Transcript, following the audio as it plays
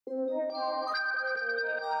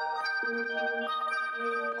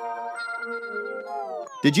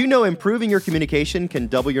Did you know improving your communication can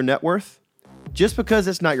double your net worth? Just because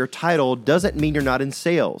it's not your title doesn't mean you're not in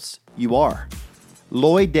sales. You are.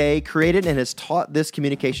 Lloyd Day created and has taught this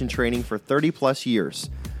communication training for 30 plus years.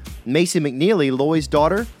 Macy McNeely, Lloyd's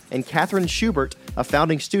daughter, and Catherine Schubert, a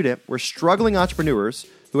founding student, were struggling entrepreneurs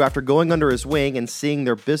who, after going under his wing and seeing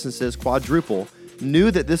their businesses quadruple,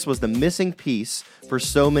 knew that this was the missing piece for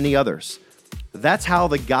so many others. That's how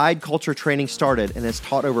the Guide Culture training started and has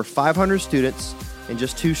taught over 500 students in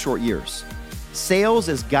just 2 short years. Sales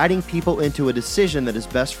is guiding people into a decision that is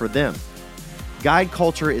best for them. Guide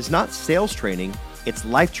Culture is not sales training, it's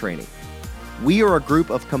life training. We are a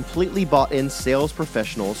group of completely bought-in sales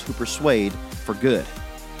professionals who persuade for good.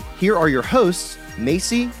 Here are your hosts,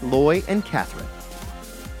 Macy, Loy, and Catherine.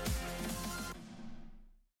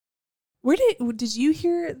 Where did you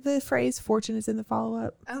hear the phrase "fortune is in the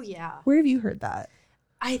follow-up"? Oh yeah. Where have you heard that?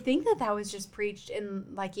 I think that was just preached in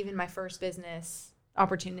like even my first business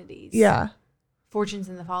opportunities. Yeah. Fortune's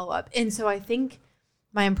in the follow-up. And so I think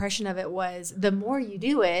my impression of it was the more you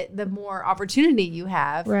do it, the more opportunity you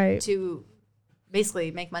have to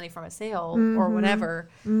basically make money from a sale or whatever.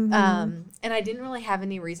 And I didn't really have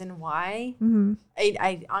any reason why.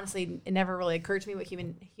 I honestly, it never really occurred to me what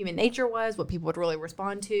human nature was, what people would really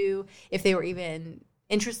respond to, if they were even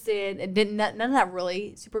interested. None of that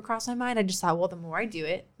really super crossed my mind. I just thought, well, the more I do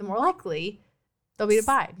it, the more likely they'll be to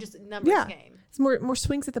buy. Just a numbers game. It's more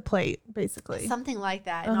swings at the plate, basically. Something like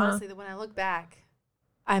that. And honestly, when I look back,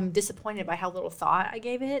 I'm disappointed by how little thought I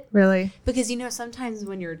gave it. Really? Because, sometimes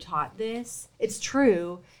when you're taught this, it's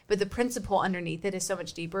true, but the principle underneath it is so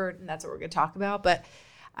much deeper, and that's what we're going to talk about. But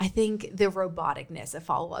I think the roboticness of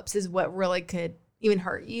follow-ups is what really could even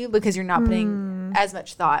hurt you because you're not putting as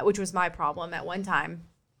much thought, which was my problem at one time.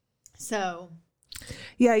 So...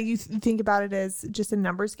 yeah, you think about it as just a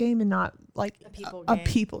numbers game and not like a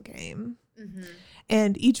people game.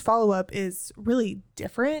 And each follow-up is really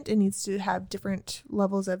different and needs to have different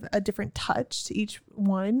levels of a different touch to each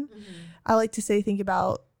one. I like to think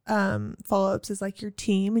about follow-ups as like your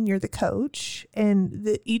team and you're the coach,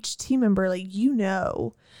 and each team member, like,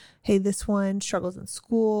 hey, this one struggles in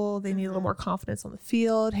school. They need a little more confidence on the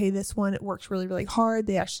field. Hey, this one, it works really, really hard.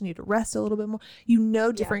 They actually need to rest a little bit more.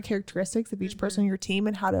 Different characteristics of each person on your team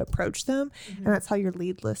and how to approach them. And that's how your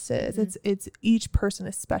lead list is. It's each person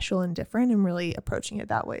is special and different, and really approaching it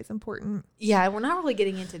that way is important. Yeah, we're not really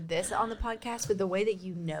getting into this on the podcast, but the way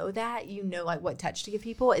that like what touch to give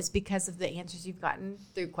people is because of the answers you've gotten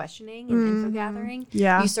through questioning and info gathering.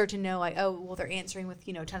 Yeah. You start to know like, oh, well, they're answering with,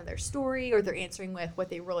 a ton of their story, or they're answering with what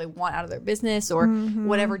they really want out of their business, or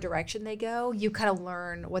whatever direction they go. You kind of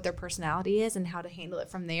learn what their personality is and how to handle it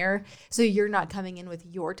from there. So you're not coming in with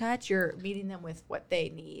your touch, you're meeting them with what they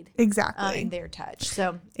need. Exactly. In their touch.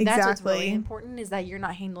 So that's what's really important, is that you're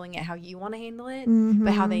not handling it how you want to handle it,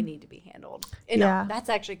 but how they need to be handled. And that's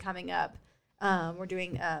actually coming up. We're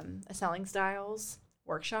doing a selling styles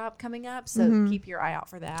workshop coming up, so keep your eye out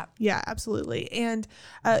for that. Yeah, absolutely. And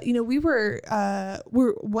we're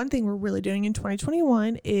one thing we're really doing in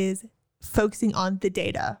 2021 is focusing on the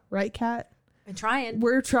data, right, Kat?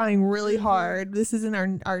 We're trying really hard. This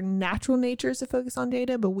isn't our natural nature is to focus on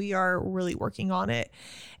data, but we are really working on it.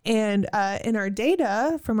 And in our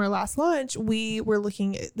data from our last launch, we were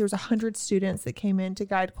looking at, there's 100 students that came into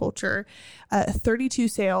Guide Culture. 32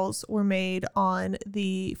 sales were made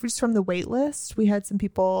just from the wait list. We had some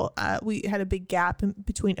people, we had a big gap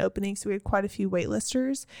between openings, so we had quite a few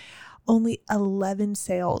waitlisters. Only 11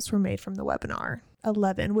 sales were made from the webinar.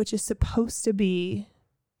 11, which is supposed to be,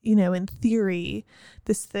 in theory,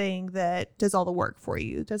 this thing that does all the work for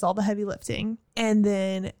you, does all the heavy lifting. And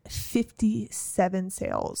then 57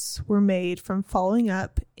 sales were made from following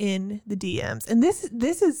up in the DMs. And this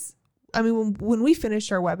is, when we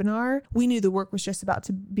finished our webinar, we knew the work was just about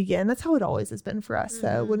to begin. That's how it always has been for us,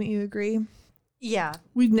 though. Wouldn't you agree? Yeah.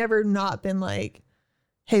 We've never not been like,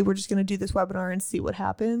 hey, we're just going to do this webinar and see what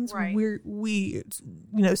happens. Right. We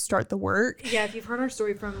start the work. Yeah. If you've heard our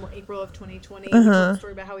story from April of 2020, we told a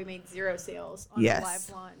story about how we made 0 sales on the live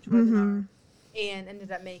launch webinar and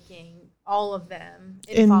ended up making all of them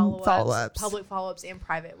in follow-ups, public follow-ups and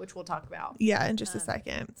private, which we'll talk about. Yeah. In just a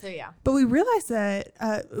second. So yeah. But we realized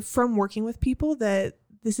that from working with people that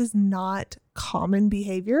this is not common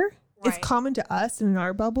behavior. Right. It's common to us and in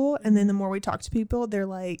our bubble. And then the more we talk to people, they're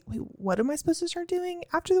like, wait, what am I supposed to start doing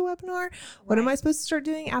after the webinar? What am I supposed to start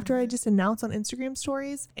doing after I just announce on Instagram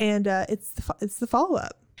stories? And it's the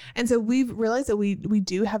follow-up. And so we've realized that we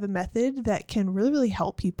do have a method that can really, really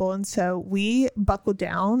help people. And so we buckled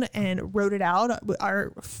down and wrote it out.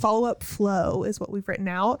 Our follow-up flow is what we've written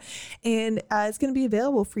out. And it's going to be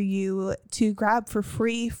available for you to grab for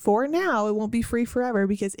free for now. It won't be free forever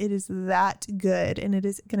because it is that good. And it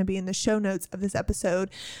is going to be in the show notes of this episode.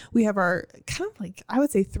 We have our kind of like, I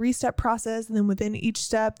would say 3-step process. And then within each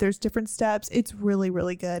step, there's different steps. It's really,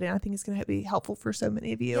 really good. And I think it's going to be helpful for so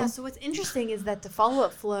many of you. Yeah. So what's interesting is that the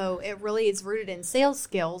follow-up flow, it really is rooted in sales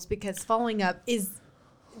skills, because following up is,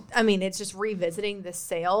 I mean, it's just revisiting the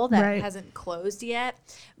sale that hasn't closed yet.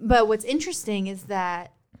 But what's interesting is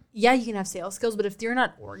that, yeah, you can have sales skills, but if you're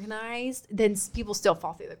not organized, then people still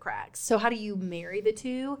fall through the cracks. So how do you marry the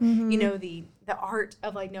two? You know, the art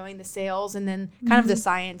of like knowing the sales, and then kind of the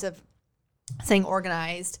science of staying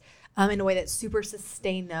organized in a way that's super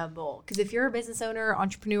sustainable. Because if you're a business owner,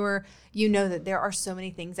 entrepreneur, you know that there are so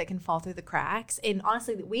many things that can fall through the cracks. And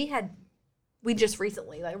honestly, we just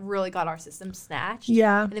recently like really got our system snatched.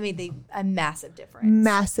 Yeah. And it made a massive difference.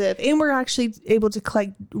 Massive. And we're actually able to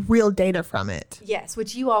collect real data from it. Yes,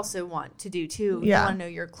 which you also want to do too. Yeah. You want to know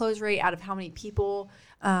your close rate, out of how many people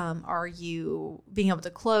are you being able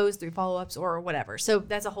to close through follow-ups or whatever. So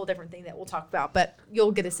that's a whole different thing that we'll talk about. But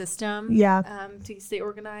you'll get a system to stay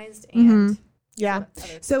organized. And yeah.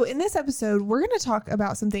 So in this episode, we're going to talk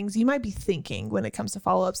about some things you might be thinking when it comes to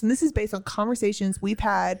follow-ups. And this is based on conversations we've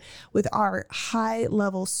had with our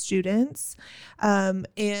high-level students,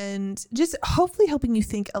 and just hopefully helping you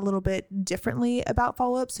think a little bit differently about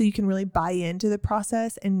follow-ups so you can really buy into the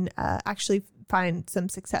process and actually find some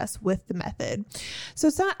success with the method. So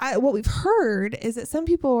what we've heard is that some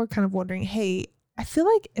people are kind of wondering, hey, I feel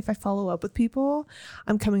like if I follow up with people,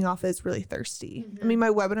 I'm coming off as really thirsty. I mean, my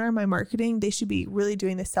webinar, my marketing, they should be really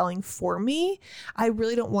doing the selling for me. I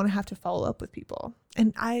really don't want to have to follow up with people.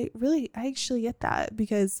 And I actually get that,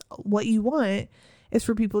 because what you want is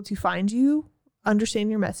for people to find you, understand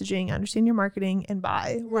your messaging, understand your marketing, and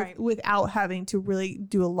buy without having to really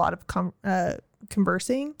do a lot of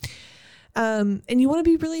conversing. And you want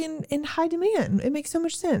to be really in high demand. It makes so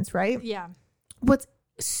much sense, right? Yeah. What's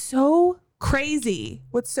so crazy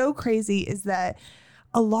is that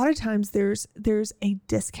a lot of times there's a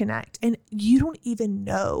disconnect, and you don't even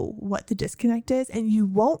know what the disconnect is, and you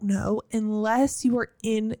won't know unless you are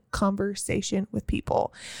in conversation with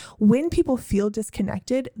people. When people feel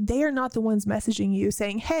disconnected, they are not the ones messaging you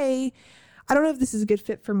saying, hey, I don't know if this is a good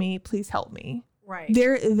fit for me. Please help me. Right.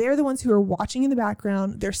 They're the ones who are watching in the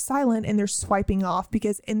background. They're silent and they're swiping off,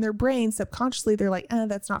 because in their brain, subconsciously, they're like,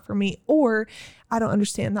 that's not for me. Or I don't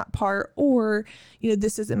understand that part. Or,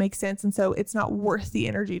 this doesn't make sense. And so it's not worth the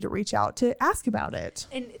energy to reach out to ask about it.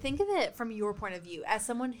 And think of it from your point of view as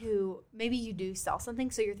someone who maybe you do sell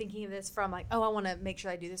something. So you're thinking of this from like, I want to make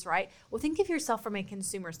sure I do this right. Well, think of yourself from a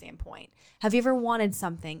consumer standpoint. Have you ever wanted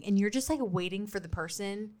something and you're just like waiting for the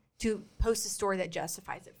person to post a story that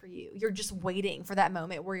justifies it for you? You're just waiting for that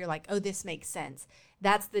moment where you're like, oh, this makes sense.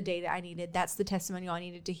 That's the data I needed. That's the testimonial I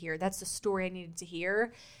needed to hear. That's the story I needed to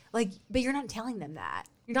hear. Like, but you're not telling them that.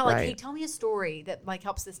 You're not like, hey, tell me a story that like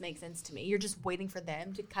helps this make sense to me. You're just waiting for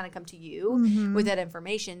them to kind of come to you with that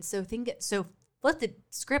information. So flip the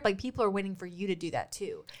script. Like, people are waiting for you to do that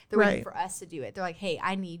too. They're waiting for us to do it. They're like, hey,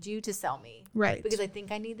 I need you to sell me. Right. Because I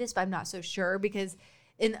think I need this, but I'm not so sure, because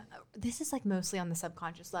and this is like mostly on the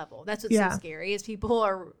subconscious level. That's what's so scary, is people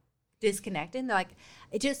are disconnected. They're like,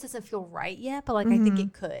 it just doesn't feel right yet, but like I think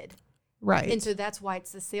it could. Right. And so that's why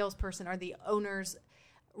it's the salesperson or the owner's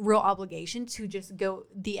real obligation to just go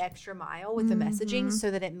the extra mile with the messaging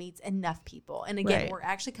so that it meets enough people. And again, we're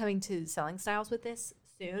actually coming to selling styles with this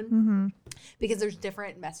soon, because there's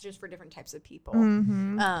different messages for different types of people.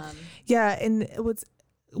 Yeah. And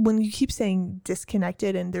when you keep saying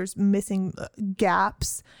disconnected and there's missing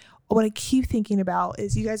gaps, what I keep thinking about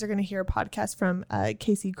is you guys are going to hear a podcast from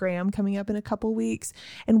Casey Graham coming up in a couple weeks.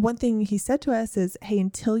 And one thing he said to us is, hey,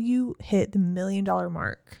 until you hit the $1 million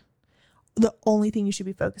mark, the only thing you should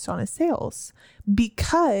be focused on is sales,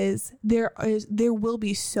 because there will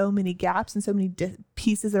be so many gaps and so many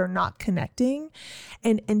pieces that are not connecting.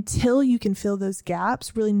 And until you can fill those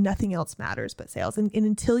gaps, really nothing else matters but sales. And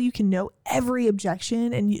until you can know every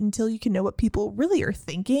objection, and until you can know what people really are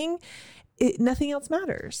thinking, nothing else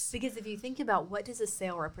matters. Because if you think about, what does a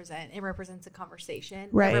sale represent? It represents a conversation.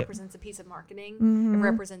 Right. It represents a piece of marketing. It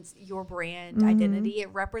represents your brand identity. It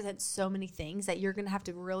represents so many things that you're going to have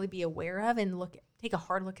to really be aware of and take a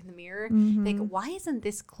hard look in the mirror. Think, why isn't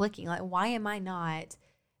this clicking? Like, why am I not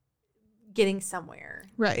getting somewhere,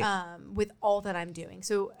 right? With all that I'm doing.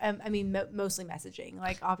 So, I mean, mostly messaging.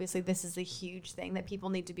 Like, obviously, this is a huge thing that people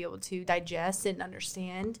need to be able to digest and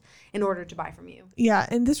understand in order to buy from you. Yeah,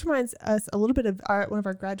 and this reminds us a little bit of one of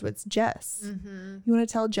our graduates, Jess. Mm-hmm. You want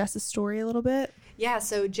to tell Jess's story a little bit? Yeah,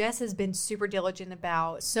 so Jess has been super diligent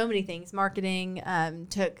about so many things. Marketing,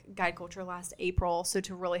 took Guide Culture last April, so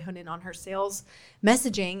to really hone in on her sales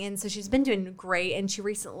messaging. And so she's been doing great. And she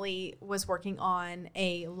recently was working on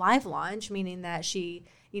a live launch, meaning that she,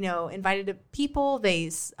 invited people. They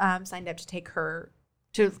signed up to take her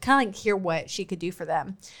to kind of like hear what she could do for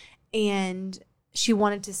them. And she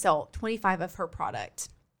wanted to sell 25 of her product.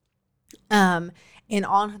 And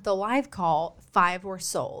on the live call, 5 were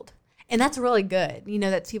sold. And that's really good.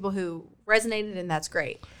 That's people who resonated, and that's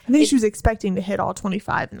great. I think she was expecting to hit all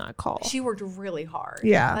 25 in that call. She worked really hard.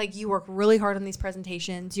 Yeah. Like, you work really hard on these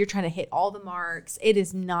presentations. You're trying to hit all the marks. It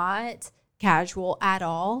is not casual at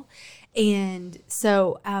all. And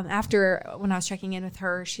so after, when I was checking in with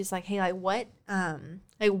her, she's like, hey, what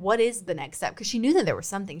is the next step? Because she knew that there was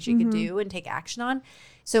something she could do and take action on.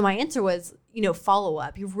 So my answer was, follow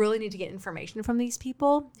up. You really need to get information from these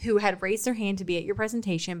people who had raised their hand to be at your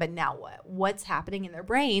presentation, but now what? What's happening in their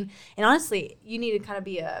brain? And honestly, you need to kind of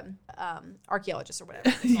be a archaeologist or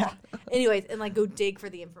whatever. Yeah. Anyways, and go dig for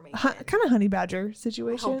the information. Kind of honey badger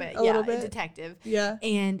situation. A little bit. A detective. Yeah.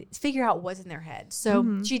 And figure out what's in their head.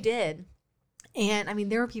 So she did. And I mean,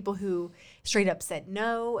 there were people who straight up said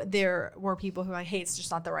no. There were people who were like, hey, it's just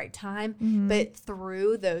not the right time. Mm-hmm. But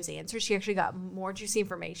through those answers, she actually got more juicy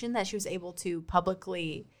information that she was able to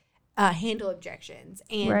publicly handle objections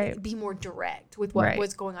and be more direct with what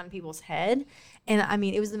was going on in people's head. And I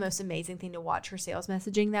mean, it was the most amazing thing to watch her sales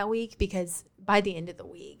messaging that week, because by the end of the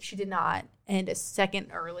week, she did not end a second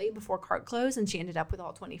early before cart close, and she ended up with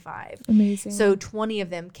all 25. Amazing. So 20 of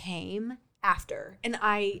them came after. And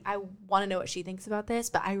I want to know what she thinks about this,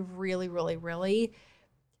 but I really, really, really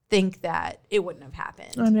think that it wouldn't have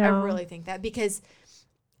happened. I really think that, because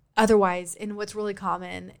otherwise, and what's really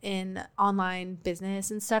common in online business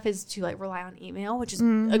and stuff is to rely on email, which is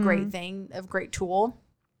a great thing, a great tool,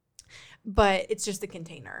 but it's just a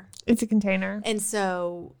container. It's a container. And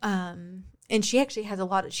so, and she actually has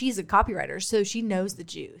she's a copywriter, so she knows the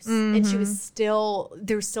juice. Mm-hmm. And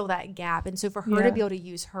there's still that gap. And so for her to be able to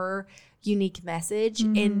use her unique message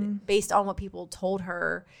and based on what people told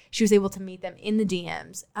her, she was able to meet them in the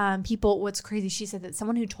DMs. What's crazy, she said that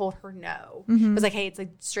someone who told her no was like, hey, it's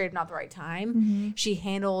straight up not the right time. Mm-hmm. She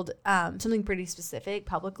handled something pretty specific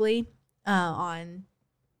publicly on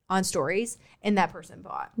stories, and that person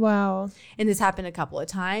bought. Wow. And this happened a couple of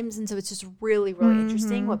times. And so it's just really, really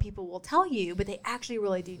interesting what people will tell you, but they actually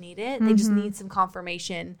really do need it. They just need some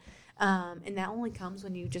confirmation. And that only comes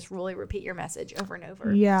when you just really repeat your message over and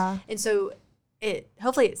over. Yeah. And so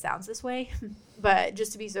hopefully it sounds this way, but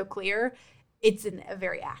just to be so clear, it's a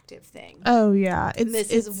very active thing. Oh yeah. This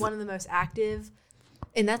is one of the most active.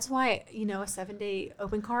 And that's why, a 7-day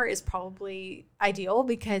open cart is probably ideal,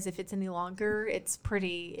 because if it's any longer, it's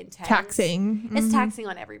pretty intense. Taxing. It's taxing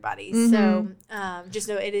on everybody. Mm-hmm. So just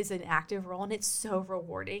know it is an active role, and it's so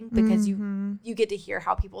rewarding, because you get to hear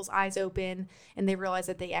how people's eyes open and they realize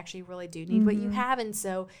that they actually really do need what you have. And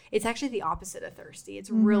so it's actually the opposite of thirsty. It's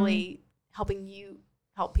really helping you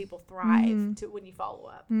help people thrive when you follow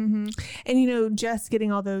up. Mm-hmm. And, just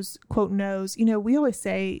getting all those quote no's, we always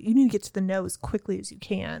say you need to get to the no as quickly as you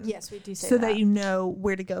can. Yes, we do say so that you know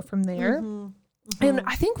where to go from there. Mm-hmm. Mm-hmm. And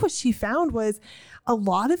I think what she found was a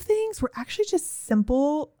lot of things were actually just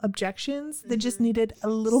simple objections that just needed a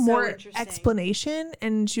little more explanation.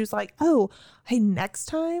 And she was like, oh, hey, next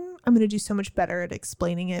time I'm going to do so much better at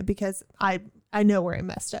explaining it, because I know where I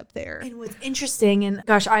messed up there. And what's interesting, and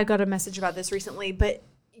gosh, I got a message about this recently, but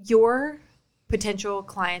your potential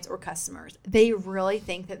clients or customers, they really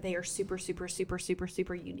think that they are super, super, super, super,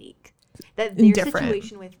 super unique. That their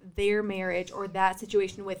situation with their marriage, or that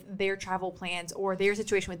situation with their travel plans, or their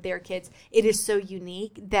situation with their kids, it is so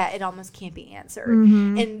unique that it almost can't be answered.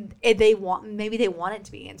 Mm-hmm. And maybe they want it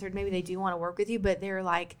to be answered. Maybe they do want to work with you, but they're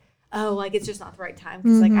like, oh, it's just not the right time,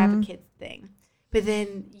 because I have a kid thing. But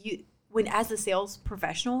then as a sales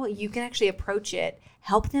professional, you can actually approach it,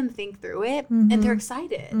 help them think through it, and they're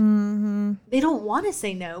excited. Mm-hmm. They don't want to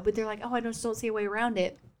say no, but they're like, oh, I just don't see a way around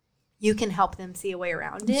it. you can help them see a way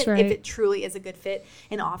around it if it truly is a good fit.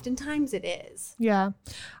 And oftentimes it is. Yeah.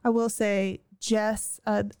 I will say Jess,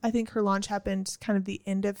 I think her launch happened kind of the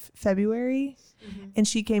end of February, and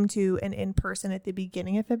she came to an in-person at the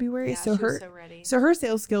beginning of February. Yeah, so her, ready. So her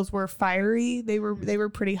sales skills were fiery. They were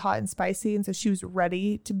pretty hot and spicy. And so she was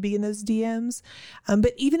ready to be in those DMs.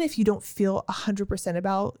 But even if you don't feel 100%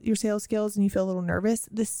 about your sales skills and you feel a little nervous,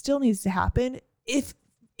 this still needs to happen. If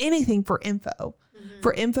anything, for info.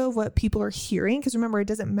 For info of what people are hearing. Because remember, it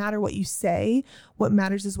doesn't matter what you say. What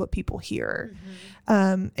matters is what people hear.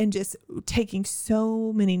 And just taking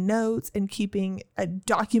so many notes and keeping a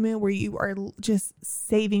document where you are just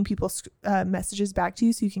saving people's messages back to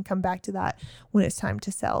you so you can come back to that when it's time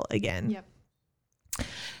to sell again. Yep.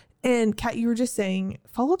 And Kat, you were just saying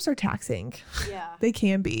follow-ups are taxing. Yeah. They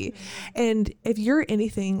can be. And if you're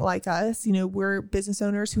anything like us, you know, we're business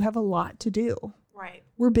owners who have a lot to do. Right.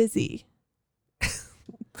 We're busy.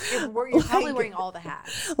 You're probably wearing all the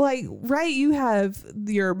hats. You have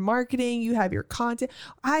your marketing, you have your content.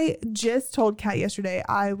 I just told Kat yesterday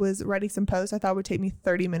I was writing some posts I thought would take me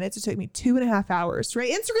 30 minutes. It took me 2.5 hours to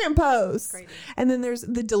write Instagram posts. Crazy. And then there's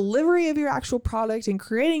the delivery of your actual product and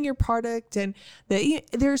creating your product. And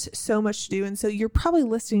there's so much to do. And so you're probably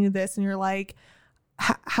listening to this and you're like,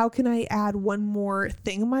 how can I add one more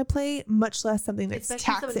thing on my plate, much less something that's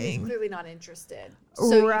taxing? Especially someone who's clearly not interested.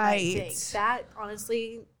 So you might think that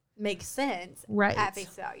honestly makes sense at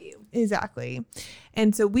face value. Exactly.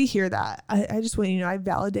 And so we hear that. I just want you to know, I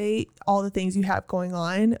validate all the things you have going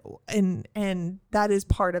on, and that is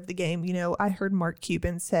part of the game. You know, I heard Mark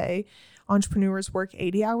Cuban say entrepreneurs work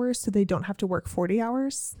 80 hours so they don't have to work 40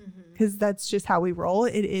 hours because that's just how we roll.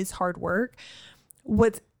 It is hard work.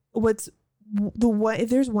 If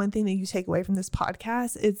there's one thing that you take away from this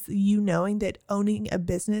podcast, it's you knowing that owning a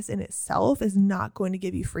business in itself is not going to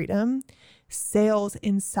give you freedom. Sales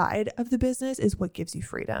inside of the business is what gives you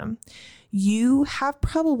freedom. You have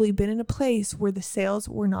probably been in a place where the sales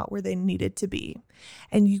were not where they needed to be.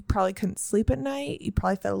 And you probably couldn't sleep at night. You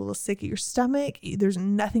probably felt a little sick at your stomach. There's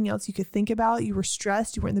nothing else you could think about. You were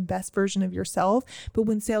stressed. You weren't the best version of yourself. But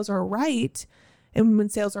when sales are right, and when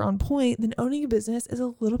sales are on point, then owning a business is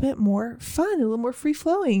a little bit more fun, a little more free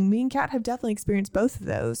flowing. Me and Kat have definitely experienced both of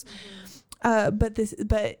those. But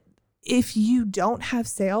if you don't have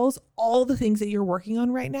sales, all the things that you're working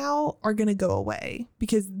on right now are going to go away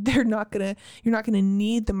because you're not going to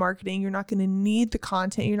need the marketing. You're not going to need the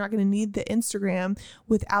content. You're not going to need the Instagram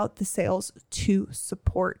without the sales to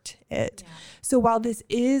support it. Yeah. So while this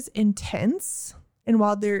is intense, and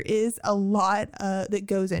while there is a lot that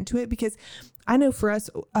goes into it, because I know for us,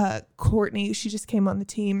 Courtney, she just came on the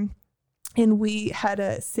team and we had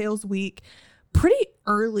a sales week pretty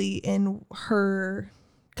early in her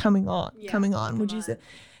coming on. Would you say?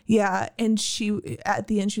 Yeah. And she, at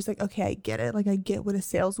the end, she was like, okay, I get it. Like I get what a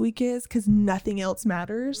sales week is because nothing else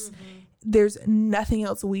matters. There's nothing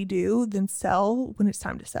else we do than sell when it's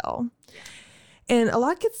time to sell. Yeah. And a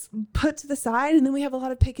lot gets put to the side, and then we have a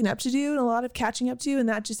lot of picking up to do and a lot of catching up to, and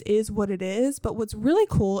that just is what it is. But what's really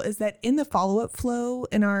cool is that in the follow-up flow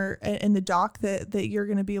in the doc that you're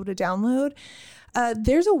going to be able to download,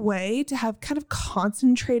 there's a way to have kind of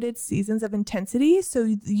concentrated seasons of intensity.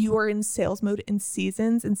 So you are in sales mode in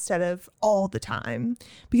seasons instead of all the time,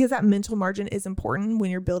 because that mental margin is important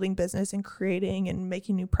when you're building business and creating and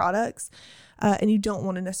making new products. And you don't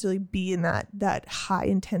want to necessarily be in that high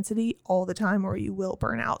intensity all the time, or you will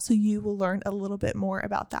burn out. So you will learn a little bit more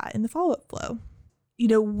about that in the follow-up flow. You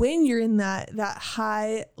know, when you're in that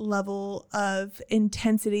high level of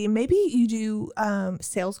intensity, maybe you do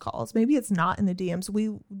sales calls. Maybe it's not in the DMs.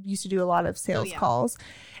 We used to do a lot of sales calls.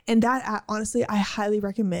 And that, honestly, I highly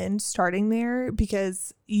recommend starting there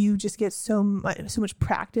because you just get so much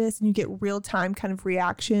practice and you get real-time kind of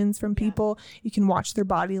reactions from people. You can watch their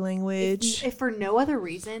body language. If for no other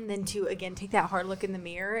reason than to, again, take that hard look in the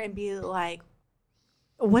mirror and be like,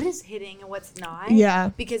 what is hitting and what's not? Yeah.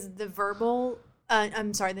 Because the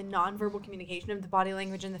nonverbal communication of the body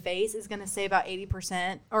language in the face is going to say about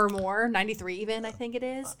 80% or more, 93 even, I think it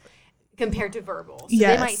is, compared to verbal. So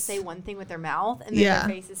they might say one thing with their mouth and then their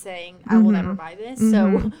face is saying, I will never buy this.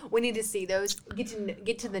 So we need to see those,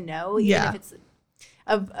 get to the no, even if it's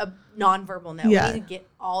a nonverbal no. We need to get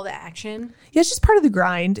all the action. Yeah, it's just part of the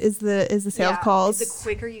grind is the sales calls. The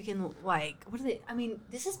quicker you can,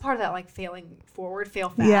 this is part of that, fail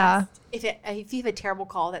fast. Yeah. If you have a terrible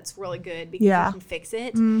call, that's really good because you can fix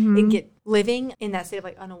it and get living in that state of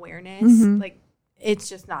unawareness. It's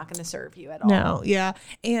just not going to serve you at all. No. Yeah.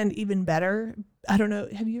 And even better, I don't know.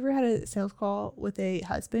 Have you ever had a sales call with a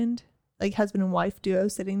husband and wife duo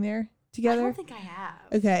sitting there? together? I don't think I have.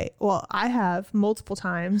 Okay. Well, I have multiple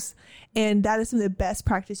times. And that is some of the best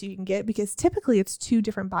practice you can get because typically it's 2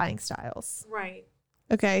 different buying styles. Right.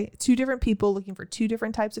 Okay. 2 different people looking for 2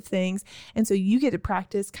 different types of things. And so you get to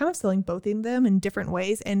practice kind of selling both of them in different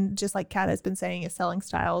ways. And just like Kat has been saying, a selling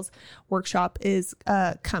styles workshop is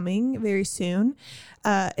coming very soon.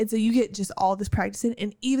 And so you get just all this practice in.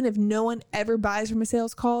 And even if no one ever buys from a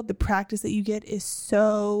sales call, the practice that you get is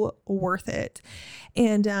so worth it.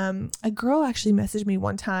 And a girl actually messaged me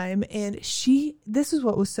one time, and this is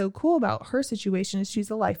what was so cool about her situation is she's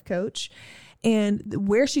a life coach. And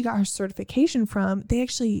where she got her certification from, they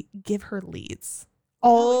actually give her leads.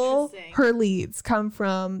 All her leads come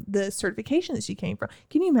from the certification that she came from.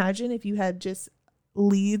 Can you imagine if you had just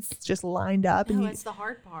leads just lined up? No, it's the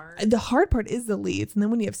hard part. The hard part is the leads. And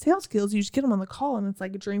then when you have sales skills, you just get them on the call and it's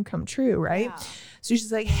like a dream come true, right? Yeah. So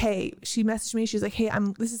she's like, hey, she messaged me. She's like, hey,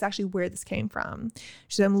 this is actually where this came from.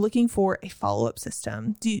 She said, I'm looking for a follow-up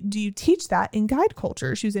system. Do you teach that in guide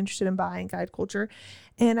culture? She was interested in buying guide culture.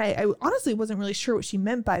 And I honestly wasn't really sure what she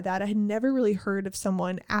meant by that. I had never really heard of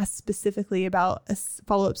someone ask specifically about a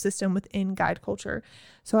follow-up system within guide culture.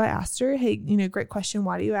 So I asked her, hey, great question.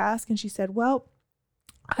 Why do you ask? And she said, well,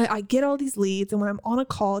 I get all these leads, and when I'm on a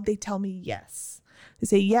call, they tell me yes. They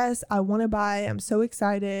say, yes, I want to buy. I'm so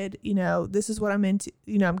excited. This is what I'm into.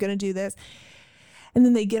 I'm going to do this. And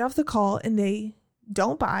then they get off the call and they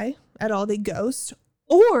don't buy at all. They ghost,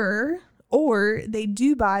 or they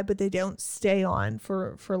do buy, but they don't stay on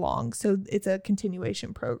for long. So it's a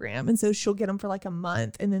continuation program. And so she'll get them for like a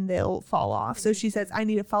month and then they'll fall off. So she says, I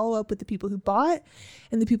need to follow up with the people who bought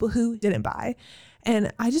and the people who didn't buy.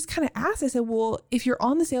 And I just kind of asked, I said, well, if you're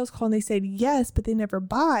on the sales call and they said yes, but they never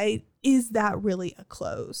buy, is that really a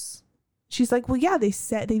close? She's like, well, yeah, they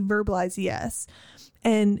verbalized yes.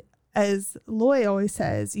 And as Loy always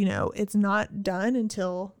says, it's not done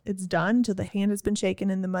until it's done, until the hand has been shaken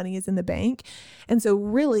and the money is in the bank. And so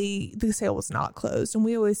really the sale was not closed. And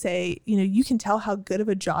we always say, you can tell how good of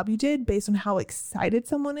a job you did based on how excited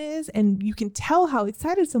someone is. And you can tell how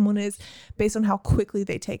excited someone is based on how quickly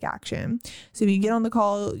they take action. So if you get on the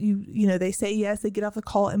call, they say yes, they get off the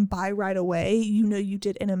call and buy right away. You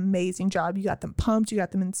did an amazing job. You got them pumped, you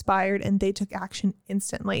got them inspired, and they took action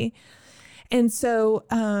instantly. And so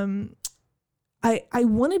I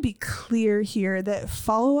want to be clear here that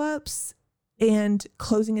follow-ups and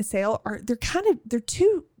closing a sale they're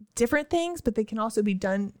 2 different things, but they can also be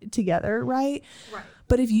done together, right? Right.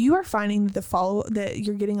 But if you are finding that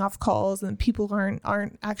you're getting off calls and people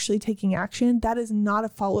aren't actually taking action, that is not a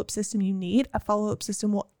follow-up system you need. A follow-up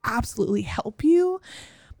system will absolutely help you,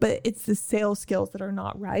 but it's the sales skills that are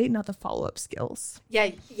not right, not the follow-up skills.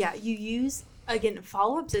 Yeah. You use, again,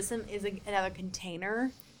 follow-up system is another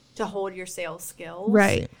container to hold your sales skills.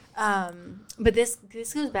 Right. But this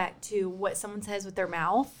goes back to what someone says with their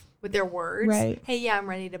mouth, with their words. Right. Hey, yeah, I'm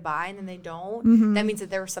ready to buy. And then they don't. Mm-hmm. That means that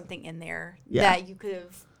there was something in there that you could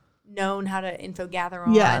have known how to info gather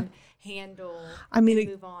on, handle, and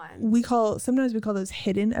move on. Sometimes we call those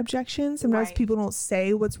hidden objections. Sometimes people don't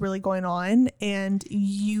say what's really going on, and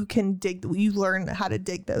you learn how to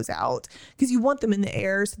dig those out because you want them in the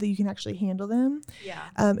air so that you can actually handle them. Yeah.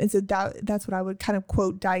 And so that's what I would kind of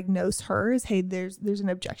quote diagnose her is, hey, there's an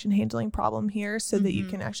objection handling problem here so that you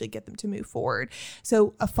can actually get them to move forward.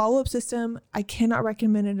 So a follow-up system, I cannot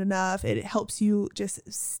recommend it enough. It helps you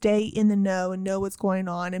just stay in the know and know what's going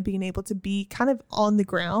on and being able to be kind of on the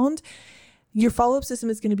ground. Your follow-up system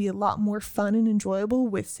is going to be a lot more fun and enjoyable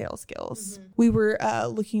with sales skills. Mm-hmm. We were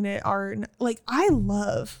looking at I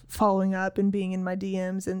love following up and being in my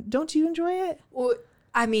DMs. And don't you enjoy it? Well,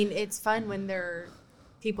 I mean, it's fun when they're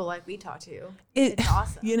people like we talk to. It's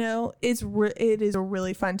awesome. It is a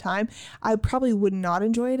really fun time. I probably would not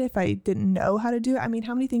enjoy it if I didn't know how to do it. I mean,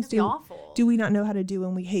 how many things do we not know how to do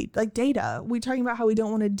when we hate data? We're talking about how we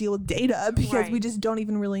don't want to deal with data because we just don't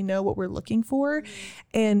even really know what we're looking for. Mm-hmm.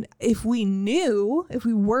 And if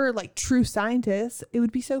we were like true scientists, it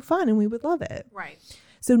would be so fun and we would love it. Right.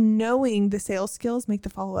 So knowing the sales skills make the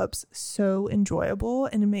follow-ups so enjoyable,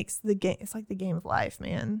 and it makes the game, it's like the game of life,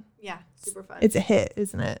 man. Yeah, super fun. It's a hit,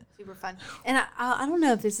 isn't it? Super fun. And I don't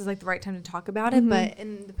know if this is like the right time to talk about it, but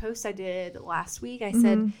in the post I did last week, I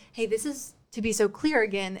said, hey, this is, to be so clear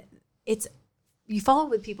again, you follow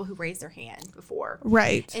with people who raised their hand before.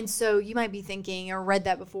 Right. And so you might be thinking or read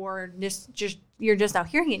that before, or you're just now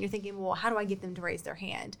hearing it and you're thinking, well, how do I get them to raise their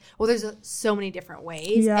hand? Well, there's so many different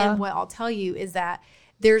ways. Yeah. And what I'll tell you is that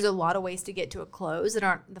there's a lot of ways to get to a close that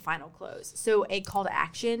aren't the final close. So a call to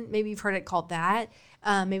action, maybe you've heard it called that.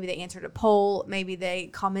 Maybe they answered a poll. Maybe they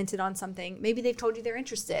commented on something. Maybe they've told you they're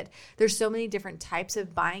interested. There's so many different types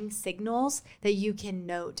of buying signals that you can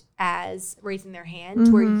note as raising their hand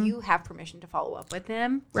to where you have permission to follow up with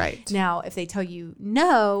them. Right. Now, if they tell you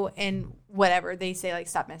no and whatever, they say like,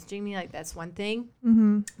 stop messaging me, like that's one thing.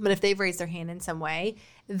 But if they've raised their hand in some way,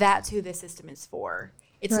 that's who this system is for.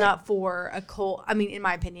 It's not for a cold, I mean, in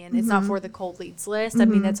my opinion, it's not for the cold leads list. I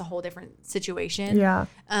mean, that's a whole different situation. Yeah.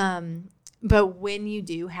 But when you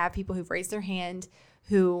do have people who've raised their hand,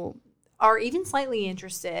 who are even slightly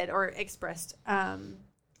interested or expressed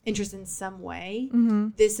interest in some way,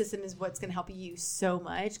 this system is what's going to help you so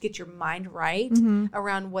much. Get your mind right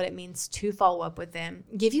around what it means to follow up with them.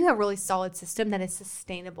 Give you a really solid system that is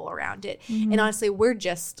sustainable around it. And honestly, we're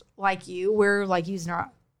just like you. We're like using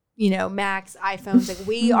our, Macs, iPhones. Like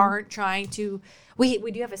we aren't trying to. We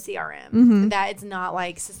do have a CRM that it's not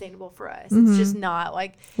like sustainable for us. It's just not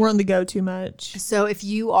like we're on the go too much. So if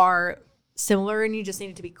you are similar and you just need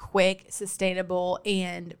it to be quick, sustainable,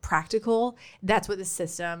 and practical, that's what this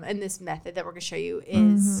system and this method that we're going to show you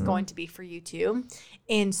is going to be for you too.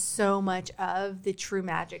 And so much of the true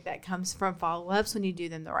magic that comes from follow-ups when you do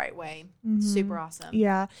them the right way. Super awesome.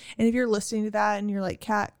 Yeah. And if you're listening to that and you're like,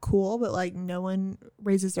 Kat, cool, but like no one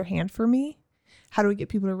raises their hand for me, how do we get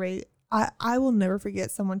people to raise? I will never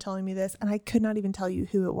forget someone telling me this, and I could not even tell you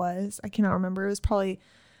who it was. I cannot remember. It was probably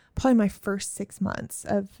my first 6 months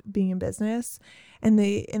of being in business. And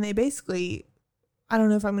they basically, I don't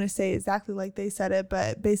know if I'm going to say exactly like they said it,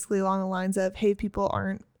 but basically along the lines of, hey, people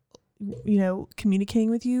aren't, communicating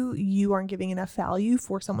with you, you aren't giving enough value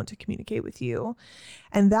for someone to communicate with you.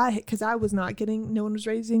 And that, because I was not getting, no one was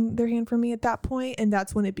raising their hand for me at that point. And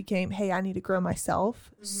that's when it became, hey, I need to grow myself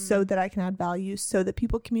so that I can add value, so that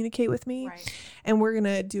people communicate with me. Right. And we're going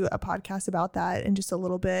to do a podcast about that in just a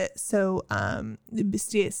little bit. So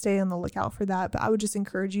stay on the lookout for that. But I would just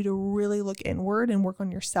encourage you to really look inward and work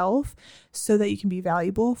on yourself so that you can be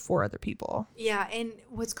valuable for other people. Yeah. And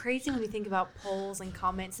what's crazy when we think about polls and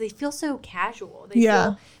comments, they feel so casual.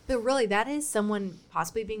 But really that is someone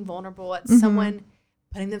possibly being vulnerable. It's someone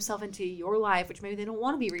putting themselves into your life, which maybe they don't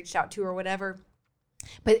want to be reached out to or whatever.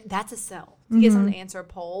 But that's a sell. To get someone to answer a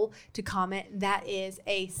poll, to comment, that is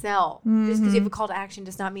a sell. Just because you have a call to action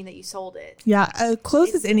does not mean that you sold it. Yeah.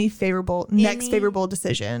 Close is next favorable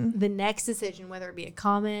decision. The next decision, whether it be a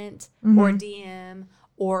comment or a DM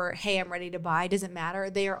or, hey, I'm ready to buy, doesn't matter.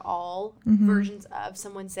 They are all versions of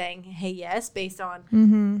someone saying, hey, yes, based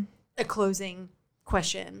on a closing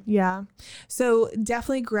question. Yeah. So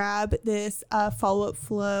definitely grab this follow-up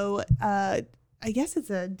flow. I guess it's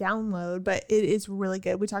a download, but it is really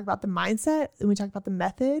good. We talk about the mindset and we talk about the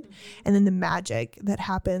method and then the magic that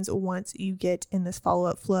happens once you get in this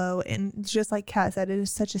follow-up flow. And just like Kat said, it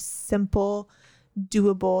is such a simple,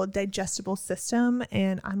 doable, digestible system.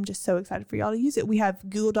 And I'm just so excited for y'all to use it. We have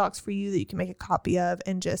Google Docs for you that you can make a copy of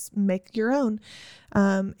and just make your own.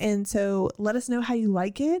 And so let us know how you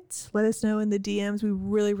like it. Let us know in the DMs. We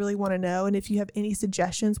really, really want to know. And if you have any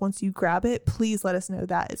suggestions once you grab it, please let us know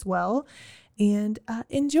that as well. And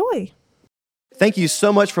enjoy. Thank you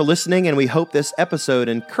so much for listening, and we hope this episode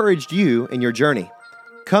encouraged you in your journey.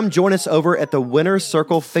 Come join us over at the Winner's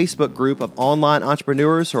Circle Facebook group of online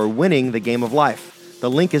entrepreneurs who are winning the game of life. The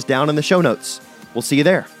link is down in the show notes. We'll see you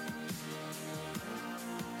there.